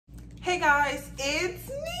Hey guys, it's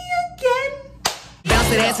me again. Bounce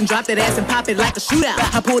that ass and drop that ass and pop it like a shootout.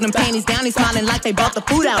 I pull them panties down, they smiling like they brought the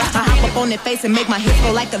food out. I hop up on their face and make my hips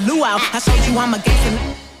go like the luau. I showed you I'm a gangster.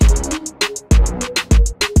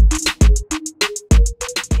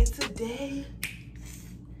 And today,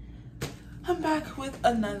 I'm back with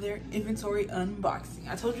another inventory unboxing.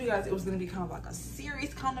 I told you guys it was gonna be kind of like a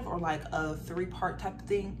series or like a 3-part type of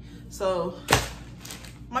thing. So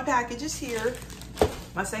my package is here.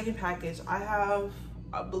 My second package, I have,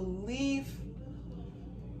 I believe,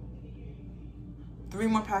 3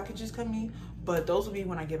 more packages coming, but those will be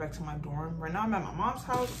when I get back to my dorm. Right now I'm at my mom's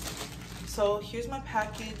house. So here's my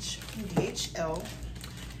package from DHL.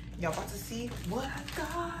 Y'all about to see what I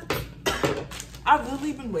got. I've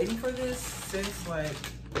literally been waiting for this since like,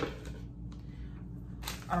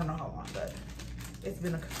 I don't know how long, but it's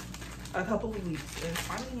been a couple of weeks and it's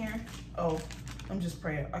finally here. Oh, I'm just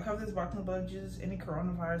praying. I cover this box in the blood of Jesus. Any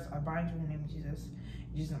coronavirus, I bind you in the name of Jesus.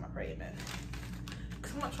 In Jesus' name I pray, amen.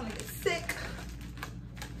 Because I'm not trying to get sick.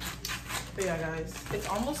 But yeah, guys, it's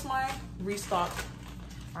almost my restock.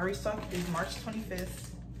 My restock is March 25th.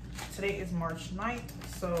 Today is March 9th.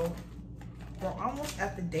 So we're almost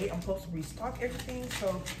at the date I'm supposed to restock everything.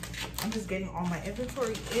 So I'm just getting all my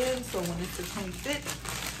inventory in. So when it's the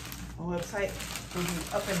 25th, my website will be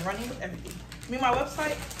up and running with everything. I mean, my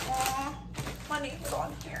website, my name is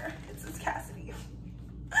on here. It says Cassidy.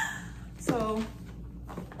 So,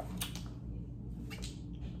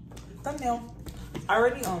 thumbnail. I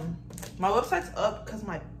already, my website's up because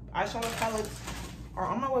my eyeshadow palettes are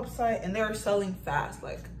on my website and they're selling fast.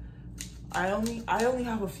 Like, I only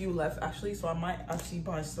have a few left actually, so I might actually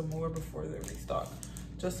buy some more before they restock,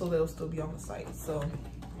 just so they'll still be on the site. So,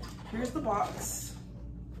 here's the box.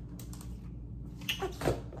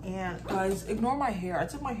 And guys, ignore my hair. I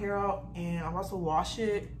took my hair out and I'm about to wash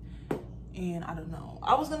it. And I don't know.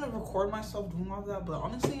 I was gonna record myself doing all that, but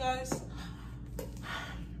honestly, guys,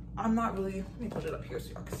 I'm not really. Let me put it up here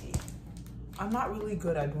so y'all can see. I'm not really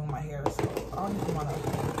good at doing my hair, so I don't even wanna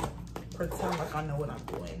pretend like I know what I'm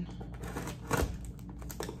doing.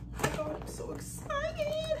 Oh my God, I'm so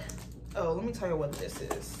excited. Oh, let me tell you what this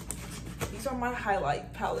is. These are my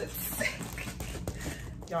highlight palettes.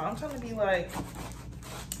 Y'all, I'm trying to be like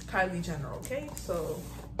Kylie Jenner, okay? So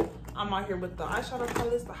I'm out here with the eyeshadow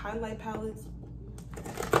palettes, the highlight palettes,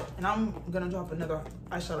 and I'm gonna drop another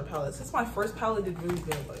eyeshadow palette. Since my first palette did really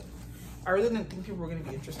good, like I really didn't think people were gonna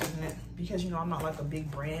be interested in it because, you know, I'm not like a big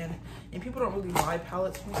brand and people don't really buy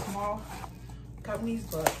palettes from small companies,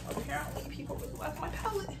 but apparently people really like my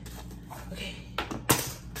palette. Okay.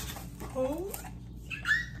 Oh.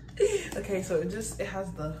 Okay, so it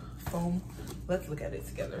has the foam. Let's look at it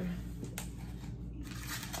together.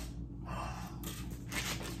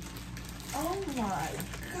 Oh my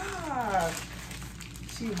God.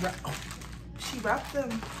 She wrapped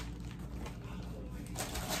them.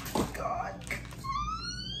 Oh God.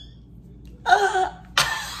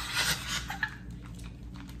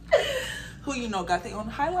 Who you know got their own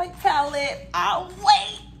highlight palette? I'll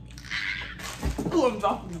wait. Who I'm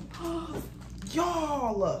dropping them.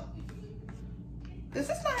 Y'all. Does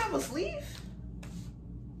this not have a sleeve?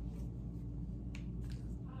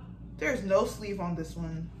 There's no sleeve on this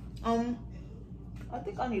one. I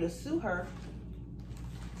think I need to sue her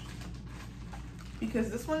because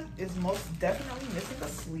this one is most definitely missing a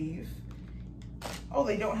sleeve. Oh,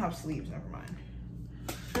 they don't have sleeves. Never mind.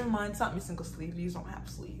 Never mind. It's not missing a sleeve. These don't have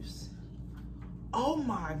sleeves. Oh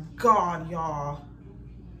my God, y'all.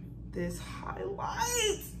 This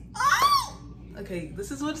highlights. Oh! Okay, this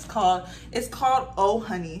is what it's called. It's called Oh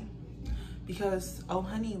Honey. Because Oh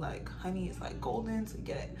Honey, like honey is like golden, so you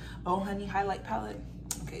get it. Oh Honey highlight palette.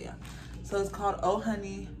 Okay, yeah. So it's called Oh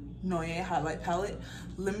Honey Noye highlight palette,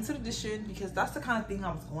 limited edition, because that's the kind of thing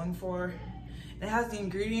I was going for. It has the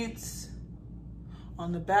ingredients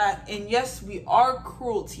on the back, and yes, we are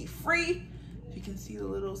cruelty free. If you can see the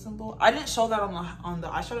little symbol, I didn't show that on the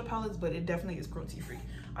eyeshadow palettes, but it definitely is cruelty free.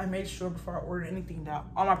 I made sure before I ordered anything that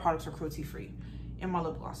all my products are cruelty free, and my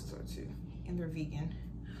lip glosses are too, and they're vegan.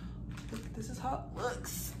 This is how it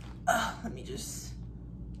looks. Let me just,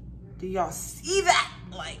 do y'all see that?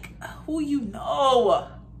 Like, who you know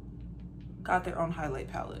got their own highlight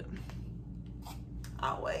palette.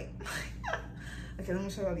 I'll wait. Okay, let me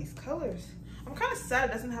show y'all these colors. I'm kind of sad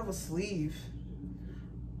it doesn't have a sleeve.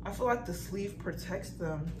 I feel like the sleeve protects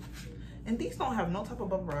them. And these don't have no type of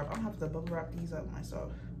bubble wrap. I'm gonna have to bubble wrap these up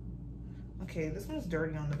myself. Okay, this one's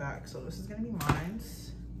dirty on the back, so this is gonna be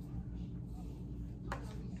mine's.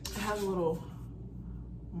 It has a little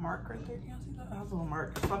mark right there. Can you see that? It has a little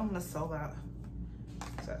mark. So I'm gonna sell that.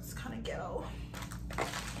 So that's kind of ghetto.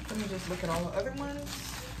 Let me just look at all the other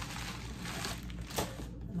ones.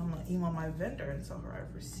 email my vendor and tell her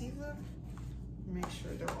I've received them. Make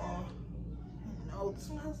sure they're all, no, this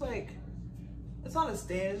one has like, it's not a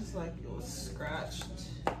stain, it's like it was scratched.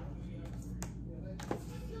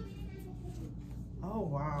 Oh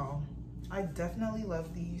wow, I definitely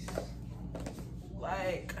love these.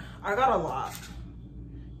 Like, I got a lot.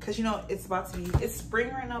 Cause you know, it's about to be, it's spring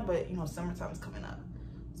right now, but you know, summertime's coming up.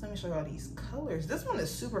 So let me show y'all these colors. This one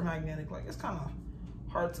is super magnetic. Like, it's kind of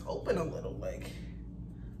hard to open a little. Like,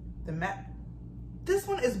 the matte, this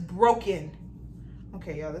one is broken.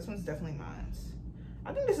 Okay, y'all, this one's definitely mine.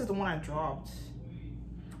 I think this is the one I dropped.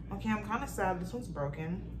 Okay, I'm kind of sad this one's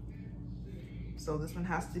broken. So this one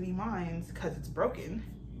has to be mine because it's broken.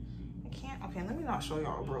 I can't, okay, let me not show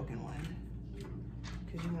y'all a broken one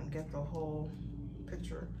because you won't get the whole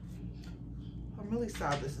picture. I'm really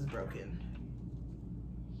sad this is broken.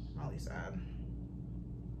 I'm really sad.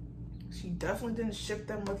 She definitely didn't ship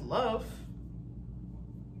them with love.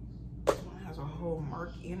 This one has a whole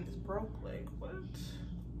mark and it's broke. Like, what?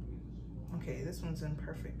 Okay, this one's in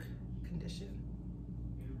perfect condition.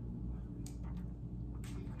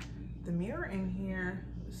 The mirror in here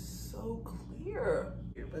is so clear.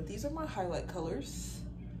 But these are my highlight colors.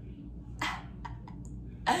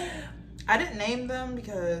 I didn't name them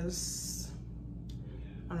because,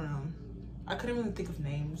 I don't know. I couldn't really think of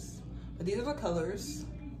names. But these are the colors.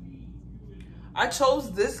 I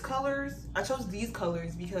chose these colors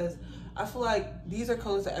because I feel like these are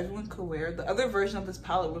colors that everyone could wear. The other version of this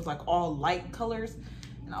palette was like all light colors.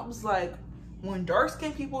 And I was like, when dark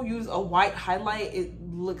skinned people use a white highlight, it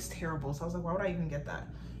looks terrible. So I was like, why would I even get that?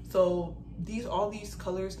 So all these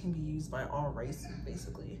colors can be used by all races,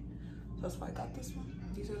 basically. So that's why I got this one.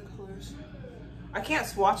 These are the colors. I can't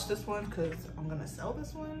swatch this one because I'm gonna sell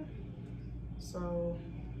this one. So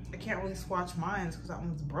I can't really swatch mine because that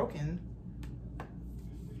one's broken.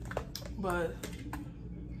 But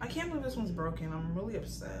I can't believe this one's broken. I'm really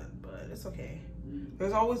upset, but it's okay.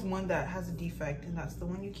 There's always one that has a defect, and that's the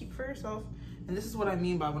one you keep for yourself. And this is what I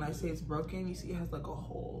mean by when I say it's broken. You see it has like a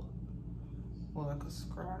hole or like a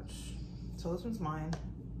scratch. So this one's mine.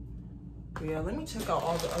 But yeah, let me check out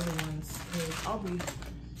all the other ones because I'll be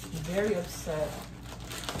very upset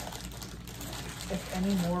if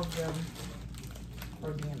any more of them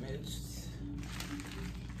are damaged.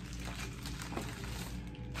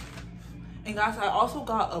 And guys, I also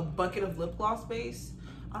got a bucket of lip gloss base.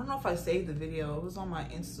 I don't know if I saved the video. It was on my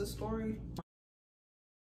Insta story.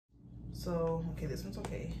 So, okay, this one's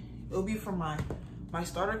okay. It'll be for my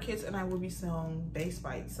starter kits, and I will be selling base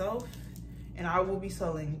by itself. And I will be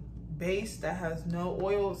selling base that has no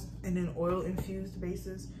oils and then oil infused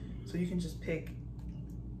bases. So you can just pick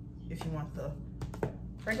if you want the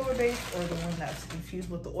regular base or the one that's infused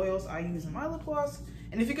with the oils I use in my lip gloss.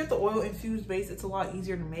 And if you get the oil infused base, it's a lot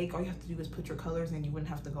easier to make. All you have to do is put your colors in. You wouldn't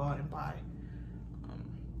have to go out and buy.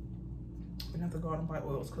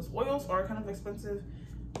 Oils because oils are kind of expensive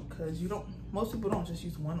because most people don't just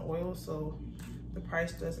use one oil, so the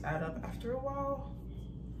price does add up after a while.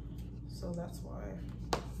 So that's why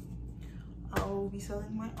I will be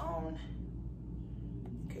selling my own.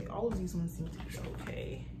 Okay, all of these ones seem to be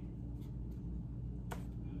okay.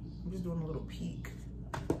 I'm just doing a little peek.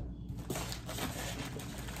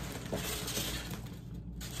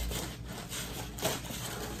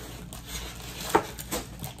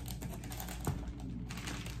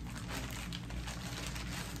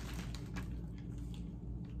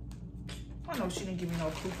 I know she didn't give me no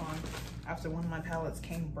coupon after one of my palettes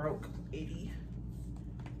came broke 80.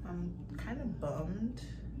 I'm kind of bummed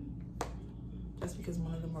just because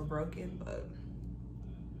one of them are broken, but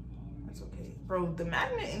that's okay. Bro, the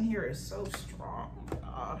magnet in here is so strong.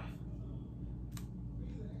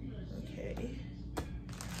 Okay.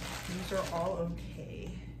 These are all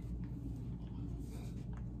okay.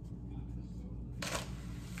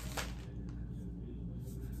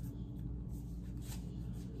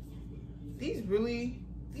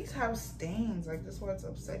 These have stains. Like, that's why it's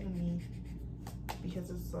upsetting me, because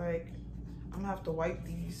it's like I'm gonna have to wipe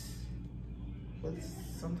these with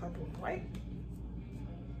some type of wipe.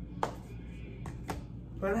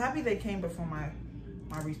 But I'm happy they came before my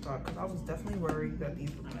restock, because I was definitely worried that these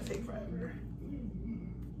were gonna take forever.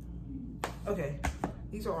 Okay,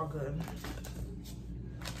 these are all good.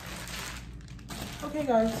 Okay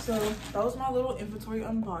guys, so that was my little inventory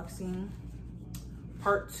unboxing.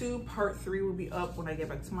 Part 2, part 3 will be up when I get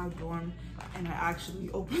back to my dorm and I actually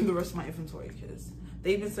open the rest of my inventory, because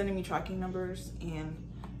they've been sending me tracking numbers and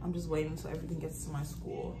I'm just waiting until everything gets to my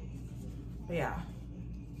school. But yeah,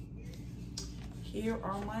 here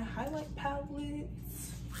are my highlight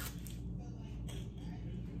palettes.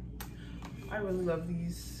 I really love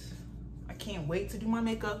these. I can't wait to do my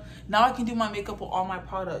makeup. Now I can do my makeup with all my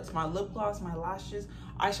products, my lip gloss, my lashes,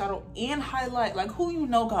 eyeshadow, and highlight. Like, who you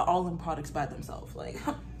know got all them products by themselves? Like,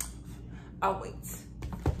 I'll wait.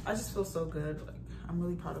 I just feel so good. Like, I'm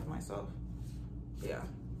really proud of myself. Yeah.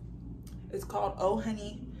 It's called Oh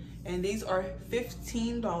Honey, and these are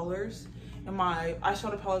 $15, and my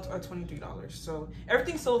eyeshadow palettes are $23. So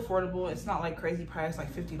everything's still affordable. It's not like crazy price, like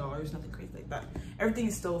 $50, nothing crazy like that. Everything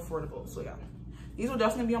is still affordable. So yeah, these will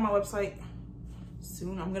definitely be on my website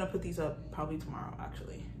soon. I'm gonna put these up probably tomorrow,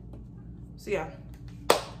 actually. So yeah,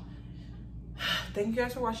 thank you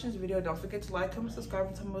guys for watching this video. Don't forget to like, comment, subscribe,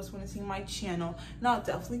 and tell me what's when to see my channel, and I'll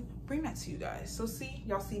definitely bring that to you guys. So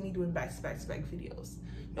y'all see me doing back-to-back videos.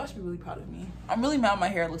 Y'all should be really proud of me. I'm really mad my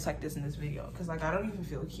hair looks like this in this video, because like I don't even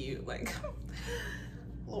feel cute. Like,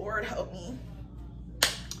 Lord help me.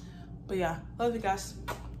 But yeah, love you guys.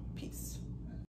 Peace.